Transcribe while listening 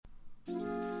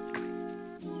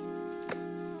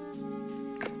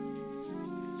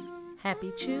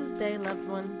Happy Tuesday, loved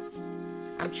ones.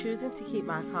 I'm choosing to keep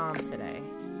my calm today.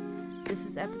 This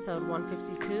is episode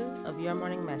 152 of Your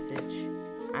Morning Message.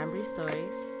 I'm Bree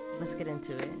Stories. Let's get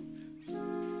into it.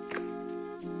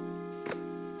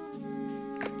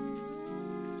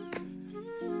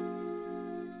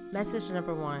 Message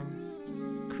number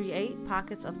 1. Create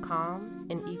pockets of calm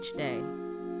in each day.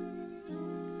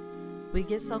 We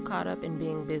get so caught up in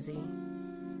being busy,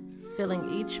 filling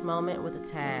each moment with a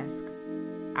task,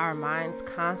 our minds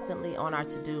constantly on our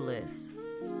to-do list.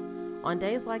 On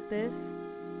days like this,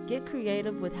 get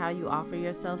creative with how you offer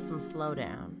yourself some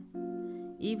slowdown.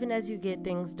 Even as you get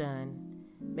things done,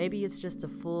 maybe it's just a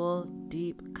full,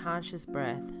 deep, conscious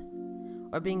breath,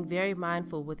 or being very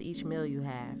mindful with each meal you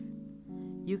have.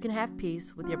 You can have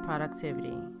peace with your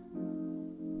productivity.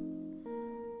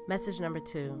 Message number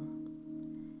 2.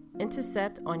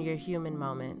 Intercept on your human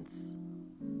moments.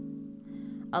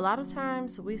 A lot of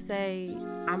times we say,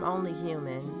 I'm only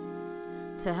human,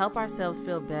 to help ourselves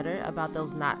feel better about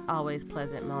those not always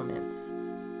pleasant moments.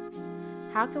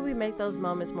 How can we make those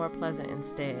moments more pleasant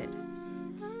instead?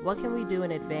 What can we do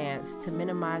in advance to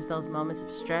minimize those moments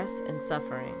of stress and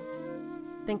suffering?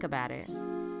 Think about it.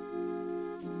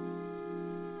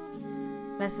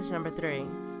 Message number 3.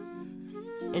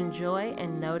 Enjoy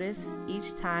and notice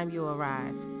each time you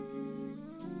arrive.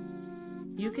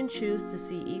 You can choose to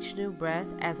see each new breath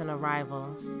as an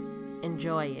arrival.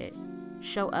 Enjoy it.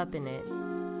 Show up in it.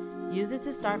 Use it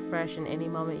to start fresh in any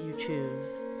moment you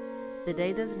choose. The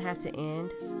day doesn't have to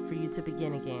end for you to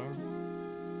begin again.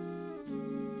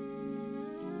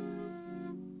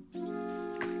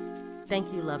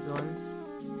 Thank you, loved ones.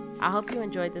 I hope you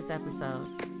enjoyed this episode.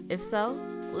 If so,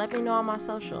 let me know on my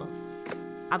socials.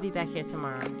 I'll be back here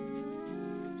tomorrow.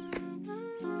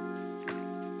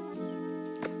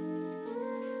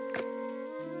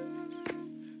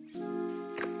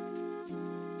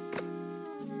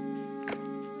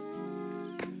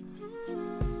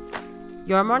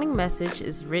 Your Morning Message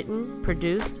is written,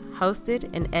 produced, hosted,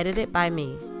 and edited by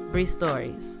me, Bree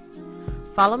Stories.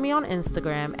 Follow me on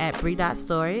Instagram at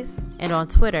Bree.stories and on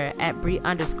Twitter at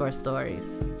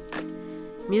Bree_stories.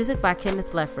 Music by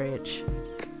Kenneth Leffridge.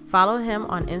 Follow him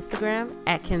on Instagram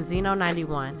at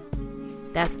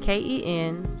Kenzino91. That's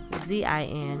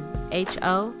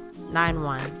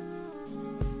KENZINHO91.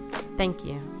 Thank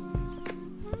you.